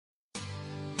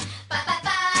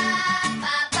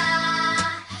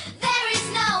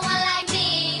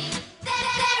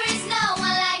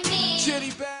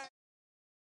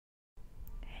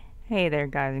Hey there,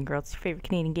 guys and girls. It's your favorite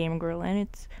Canadian gamer girl, and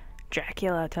it's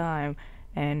Dracula time.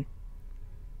 And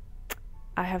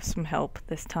I have some help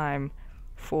this time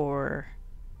for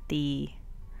the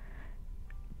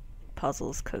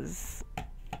puzzles, because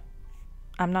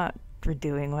I'm not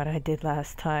redoing what I did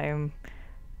last time.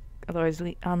 Otherwise,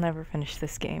 I'll never finish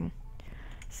this game.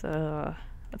 So,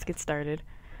 let's get started.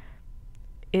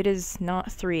 It is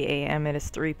not 3 a.m., it is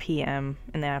 3 p.m.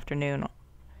 in the afternoon.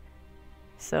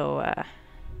 So,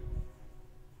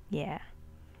 yeah.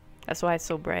 That's why it's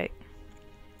so bright.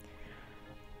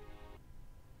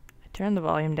 I turned the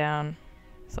volume down,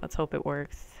 so let's hope it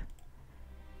works.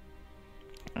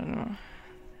 I don't know.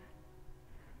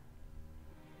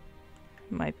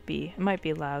 It might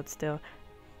be loud still.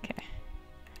 Okay.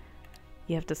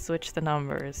 You have to switch the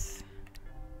numbers.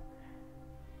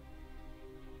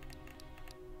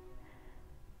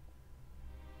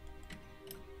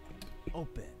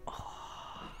 Open.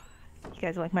 Oh, you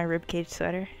guys like my ribcage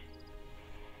sweater?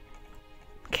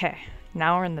 Okay,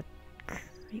 now we're in the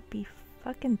creepy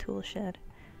fucking tool shed.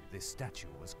 This statue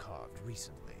was carved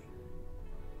recently.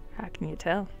 How can you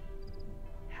tell?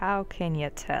 How can you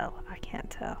tell? I can't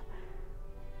tell.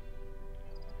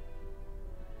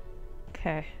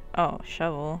 Okay. Oh,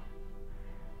 shovel.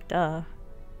 Duh.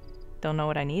 Don't know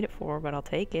what I need it for, but I'll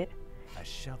take it. A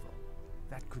shovel.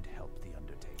 That could help the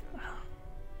Undertaker.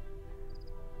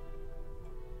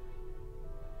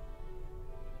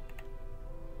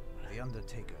 The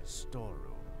Undertaker's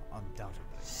storeroom,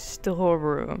 undoubtedly.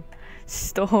 Storeroom.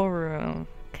 Storeroom.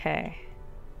 Okay.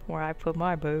 Where I put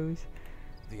my bows.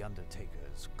 The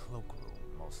Undertaker's cloakroom,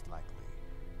 most likely.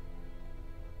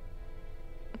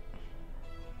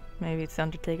 Maybe it's the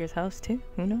Undertaker's house too?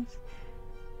 Who knows?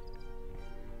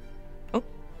 Oh!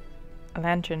 A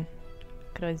lantern.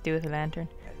 Could always do with a lantern.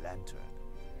 A lantern.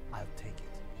 I'll take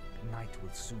it. Night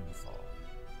will soon fall.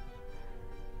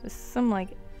 There's some, like,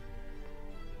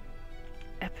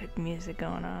 epic music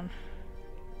going on.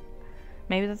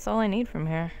 Maybe that's all I need from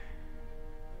here.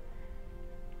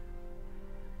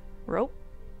 Rope?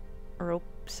 Rope.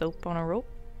 Soap on a rope?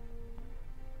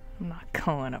 I'm not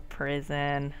going to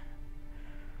prison.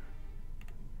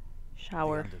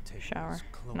 Shower. Shower.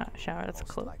 Not shower, that's a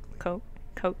coat.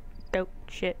 Coat.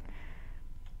 Shit.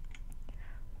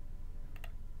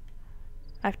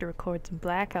 I have to record some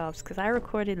Black Ops, because I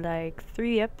recorded like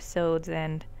 3 episodes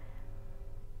and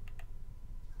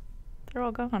they're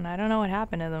all gone. I don't know what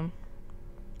happened to them.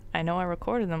 I know I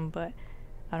recorded them, but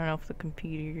I don't know if the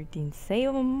computer didn't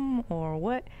save them or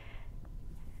what.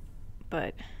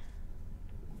 But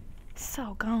it's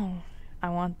so gone. I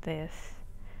want this,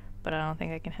 but I don't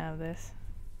think I can have this.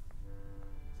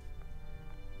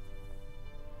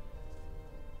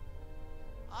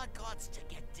 I gots to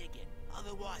get digging,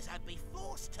 otherwise I'd be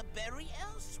forced to bury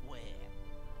elsewhere.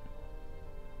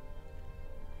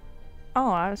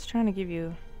 Oh, I was trying to give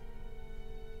you...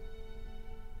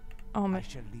 Oh, I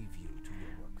shall leave you to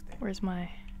your work then. where's my...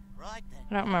 Right then.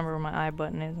 I don't remember where my I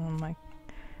button is on my...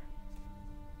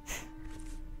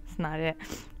 It's not it.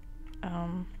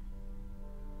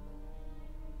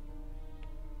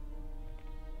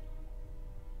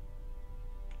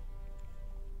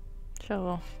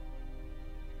 Shovel.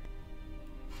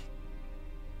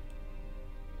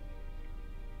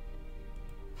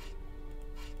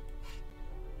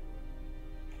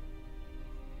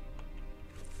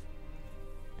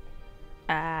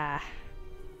 Ah.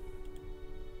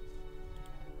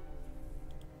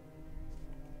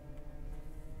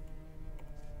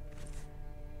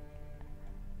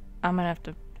 I'm gonna have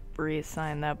to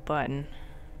reassign that button,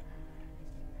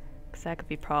 because that could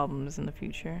be problems in the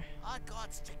future. I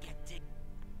gots to get digging.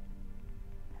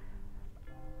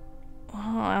 Well,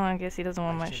 I guess he doesn't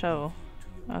want my shovel.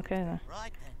 Okay then.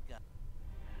 Right then.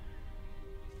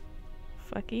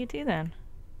 Fuck you too then.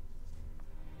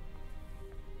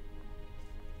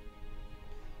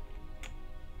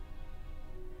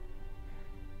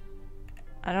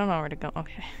 I don't know where to go.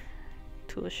 Okay.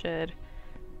 Tool shed.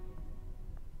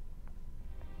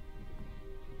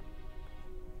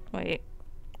 Wait.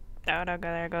 Oh, don't go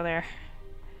there, go there.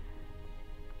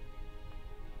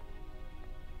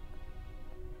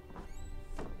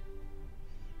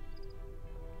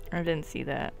 I didn't see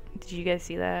that. Did you guys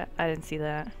see that? I didn't see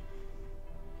that.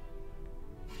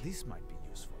 This might be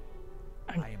useful.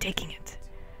 I'm taking it.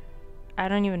 I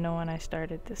don't even know when I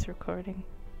started this recording.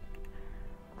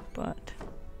 But...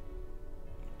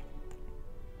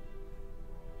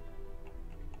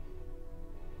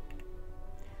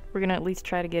 we're gonna at least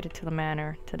try to get it to the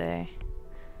manor today.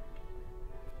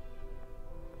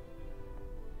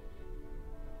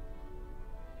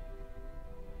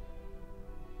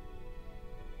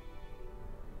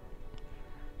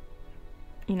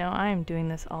 You know, I am doing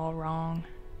this all wrong.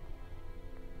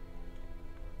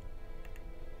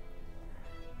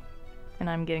 And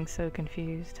I'm getting so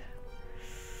confused.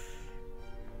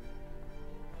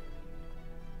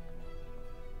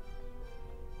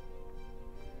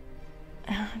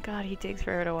 Oh God, he takes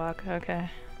forever to walk. Okay.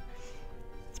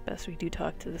 It's best we do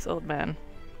talk to this old man.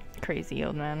 Crazy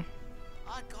old man.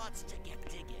 I got to get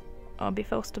digging. I'll be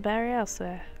forced to bury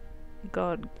elsewhere.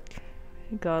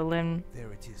 Godlin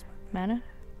There it is, my man. Manor?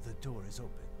 The door is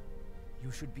open.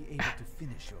 You should be able to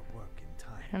finish your work in I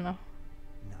time. don't know.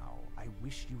 Now, I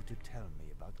wish you to tell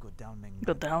me about Godalming.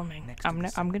 Godalming. next to the I'm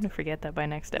gonna cemetery. forget that by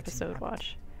next It's episode. inhabited.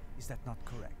 Watch. Is that not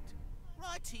correct?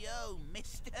 Rightio,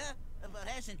 mister. But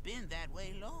hasn't been that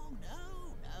way long.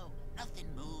 No, no. Nothing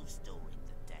moves during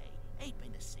the day. Ain't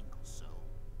been a single soul.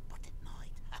 But at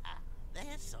night, haha,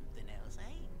 there's something else, eh?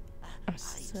 I'm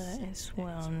certain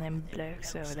swell and them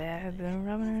blokes over there have been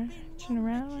running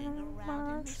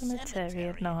around the cemetery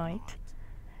at night.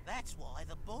 That's why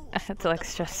the balls I had to like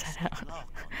stress that out.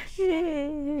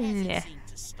 Hasn't Yeah. seemed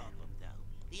to stop 'em, though.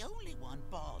 The only one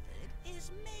bothered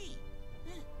is me.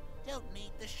 Don't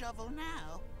need the shovel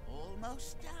now.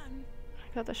 Almost done.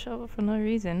 I got the shovel for no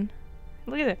reason.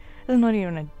 Look at it. There's not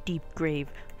even a deep grave.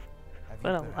 Have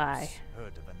What you a perhaps lie.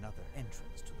 heard of another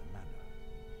entrance to the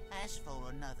manor? As for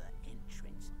another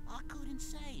entrance, I couldn't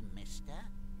say, mister.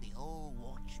 The old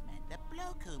watchman, the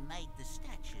bloke who made the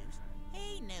statues,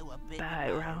 he knew a bit About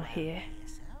about around here.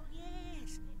 So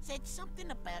yes, said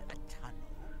something about a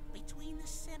tunnel between the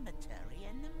cemetery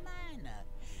and the manor.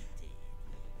 He did,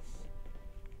 yes.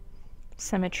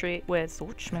 Cemetery. Where's the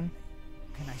watchman?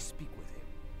 Can I speak with him?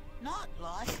 Not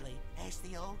likely, as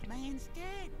the old man's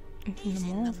dead. In He's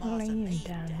the in the mausoleum mausoleum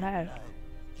down down low. low.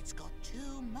 It's got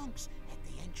 2 monks at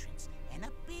the entrance and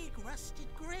a big rusted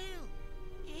grill.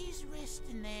 He's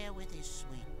resting there with his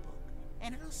sweet book,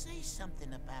 and it'll say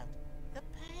something about the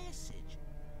passage.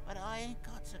 But I ain't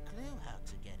got a clue how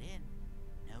to get in.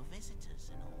 No visitors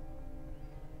and all.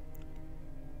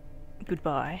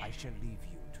 Goodbye. I shall leave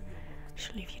you to your work.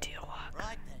 Shall leave you to your work.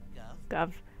 Right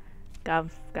then,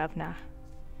 Gov. Governor.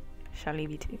 Shall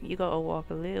leave you to. You gotta walk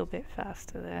a little bit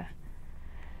faster there.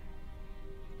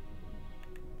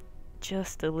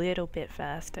 Just a little bit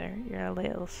faster. You're a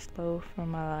little slow for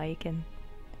my liking.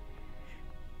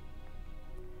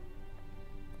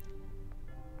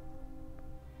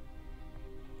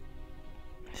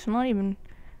 It's not even.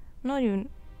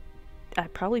 I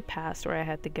probably passed where I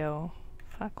had to go.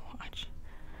 Fuck, watch.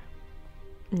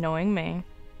 Knowing me,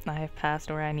 I have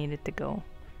passed where I needed to go.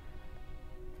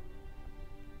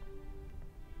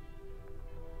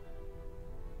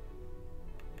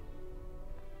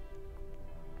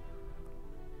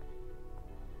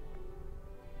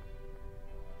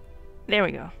 There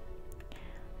we go.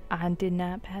 I did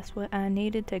not pass where I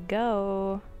needed to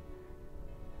go.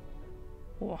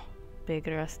 Whoa, big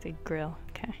rusty grill.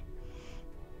 Okay.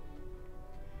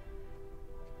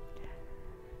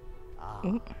 Ah,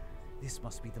 Ooh. this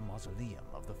must be the mausoleum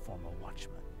of the former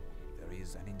watchman. There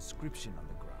is an inscription on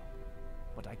the ground,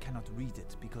 but I cannot read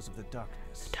it because of the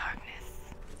darkness. Darkness.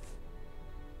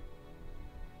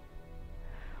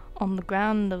 On the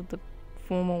ground of the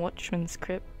former watchman's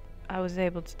crypt, I was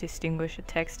able to distinguish a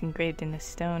text engraved in the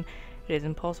stone. It is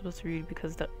impossible to read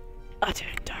because of the utter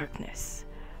darkness.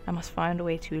 I must find a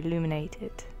way to illuminate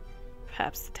it.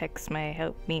 Perhaps the text may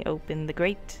help me open the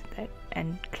grate that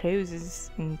encloses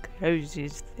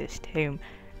this tomb.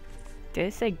 Did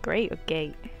it say grate or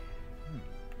gate?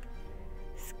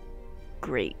 This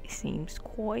grate seems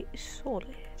quite solid.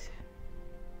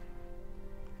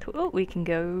 Oh, we can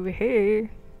go over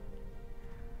here.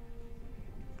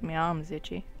 My arm's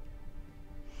itchy.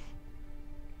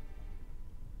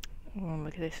 Oh,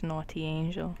 look at this naughty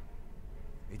angel.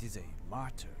 It is a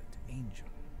martyred angel.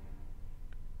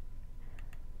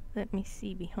 Let me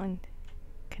see behind.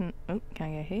 Can I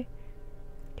go here?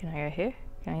 Can I go here?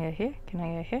 Can I go here? Can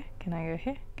I go here? Can I go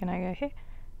here? Can I go here?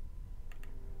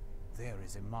 There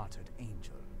is a martyred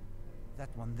angel. That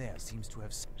one there seems to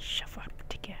have. Shove up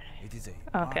together. It is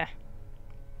a. Okay.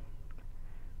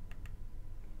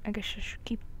 I guess I should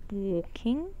keep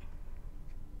walking.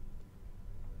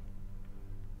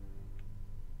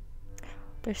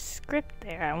 There's script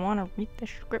there. I want to read the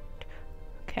script.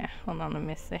 Okay, hold on, let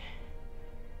me see.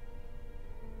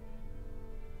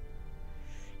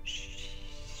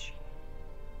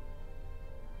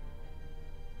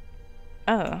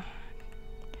 Oh.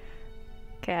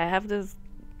 Okay, I have the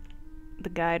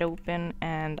guide open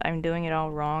and I'm doing it all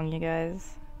wrong, you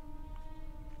guys.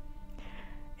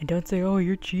 And don't say, oh,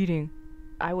 you're cheating.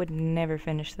 I would never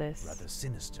finish this. Rather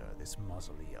sinister, this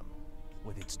mausoleum,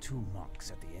 with its 2 monks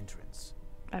at the entrance.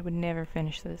 I would never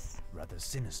finish this Rather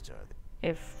sinister.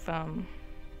 if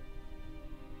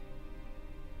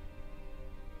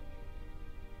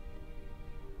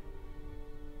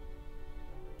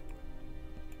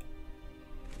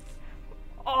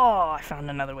oh, I found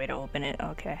another way to open it.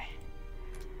 Okay.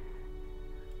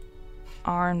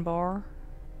 Iron bar.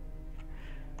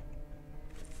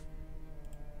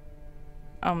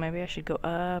 Oh, maybe I should go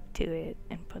up to it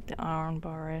and put the iron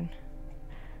bar in.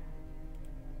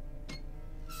 There,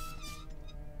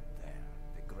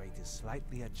 the grate is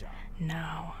slightly ajar. No.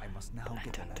 I must now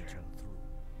get the Lantern lantern through.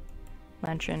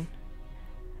 Lantern.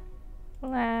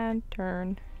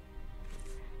 Lantern.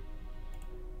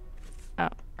 Oh,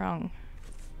 wrong.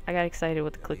 I got excited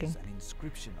with the clicking. There is an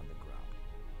inscription on the ground,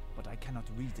 but I cannot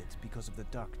read it because of the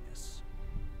darkness.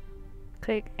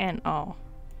 Click and oh.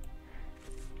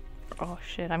 Oh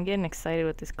shit, I'm getting excited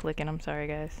with this clicking. I'm sorry,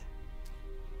 guys.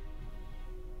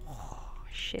 Oh,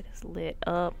 shit is lit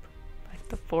up like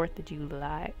the 4th of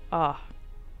July. Oh.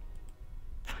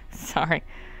 Sorry.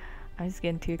 I'm just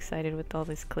getting too excited with all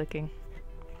this clicking.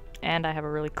 And I have a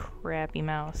really crappy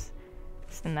mouse,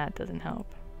 and that doesn't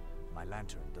help. My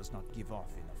lantern does not give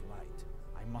off enough light.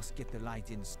 I must get the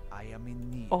light in. I am in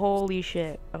need. Oh, holy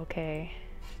shit. Okay.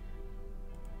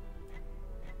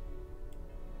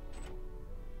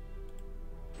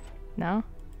 No?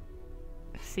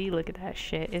 See, look at that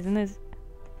shit. Isn't this...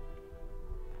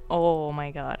 Oh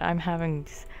my god. I'm having...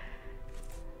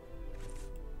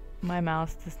 My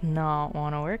mouse does not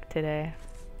want to work today.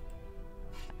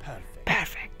 Perfect.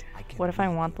 Perfect. I can What if I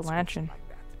read want the inscription lantern? like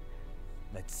that.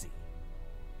 Let's see.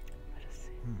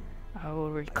 I will I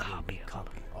will recopy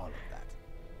recopy all of that.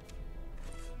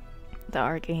 The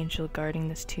archangel guarding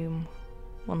this tomb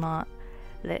will not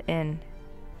let in,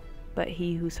 but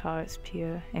he whose heart is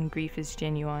pure and grief is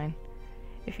genuine.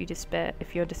 If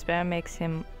your despair makes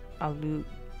him alluate,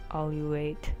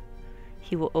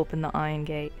 he will open the iron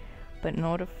gate. But in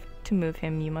order to move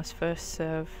him, you must first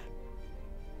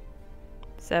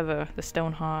sever the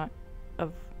stone heart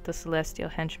of the celestial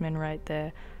henchman right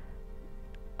there.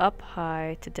 Up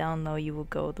high to down low you will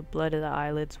go. The blood of the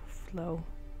eyelids will flow.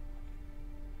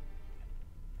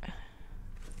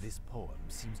 This poem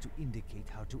seems to indicate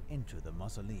how to enter the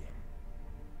mausoleum.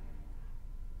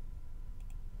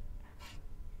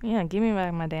 Yeah, give me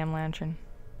back my damn lantern.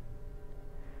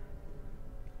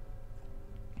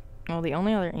 Well, the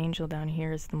only other angel down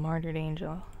here is the martyred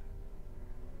angel.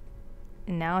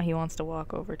 And now he wants to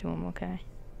walk over to him, okay?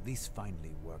 This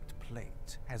finely worked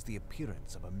plate has the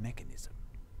appearance of a mechanism.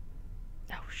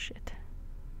 Oh, shit.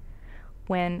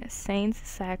 When saints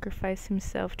sacrifice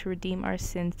himself to redeem our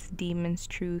sins, demons'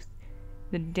 truth,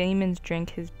 the demons drink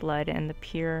his blood and the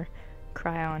pure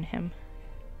cry on him.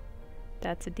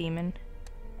 That's a demon.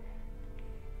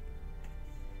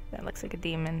 That looks like a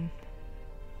demon.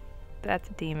 That's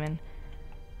a demon.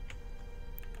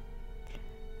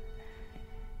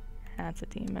 That's a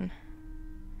demon.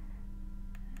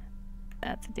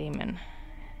 That's a demon.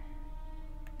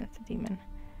 That's a demon.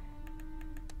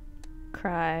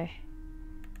 Cry.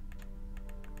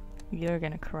 You're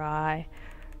gonna cry.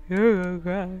 You're gonna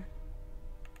cry.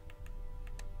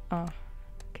 Oh.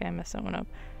 Okay, I messed that one up.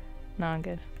 No, I'm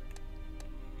good.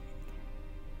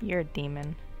 You're a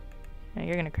demon. No,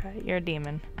 you're gonna cry. You're a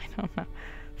demon. I don't know.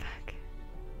 Fuck.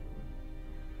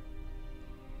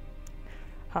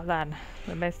 Hold on.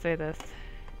 Let me say this.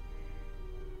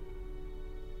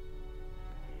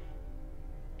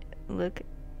 Look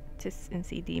just and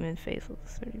see demon faces.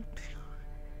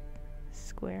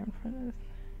 Square in front of us.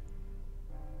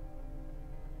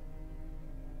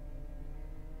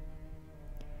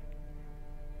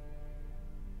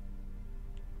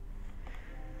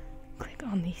 Click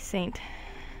on the saint.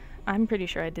 I'm pretty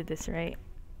sure I did this right.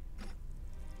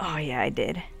 Oh yeah, I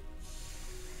did.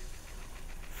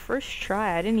 First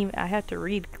try, I had to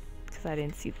read because I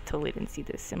totally didn't see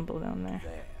this symbol down there.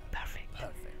 There. Perfect.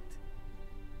 Perfect.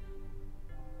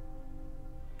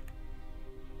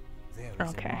 There is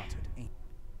Okay. a martyred angel.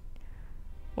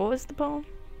 What was the poem?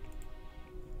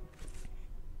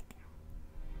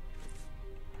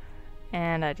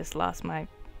 And I just lost my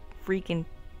freaking...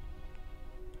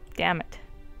 Damn it.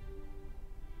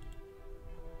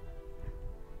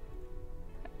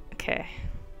 Okay.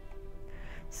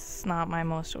 It's not my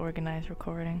most organized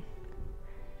recording.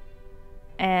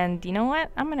 And you know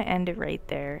what? I'm gonna end it right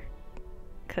there.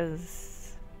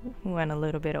 Because we went a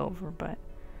little bit over, but...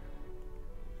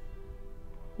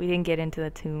 we didn't get into the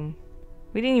tomb.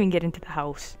 We didn't even get into the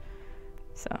house.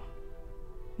 So,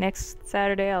 next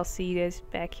Saturday I'll see you guys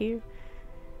back here.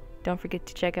 Don't forget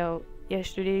to check out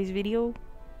yesterday's video,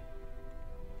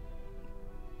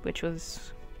 which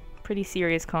was pretty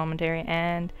serious commentary,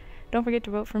 and don't forget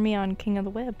to vote for me on King of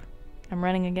the Web. I'm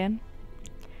running again.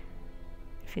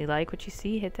 If you like what you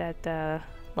see, hit that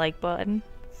like button,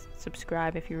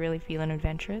 subscribe if you're really feeling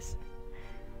adventurous,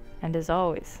 and as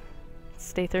always,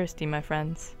 stay thirsty, my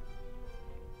friends.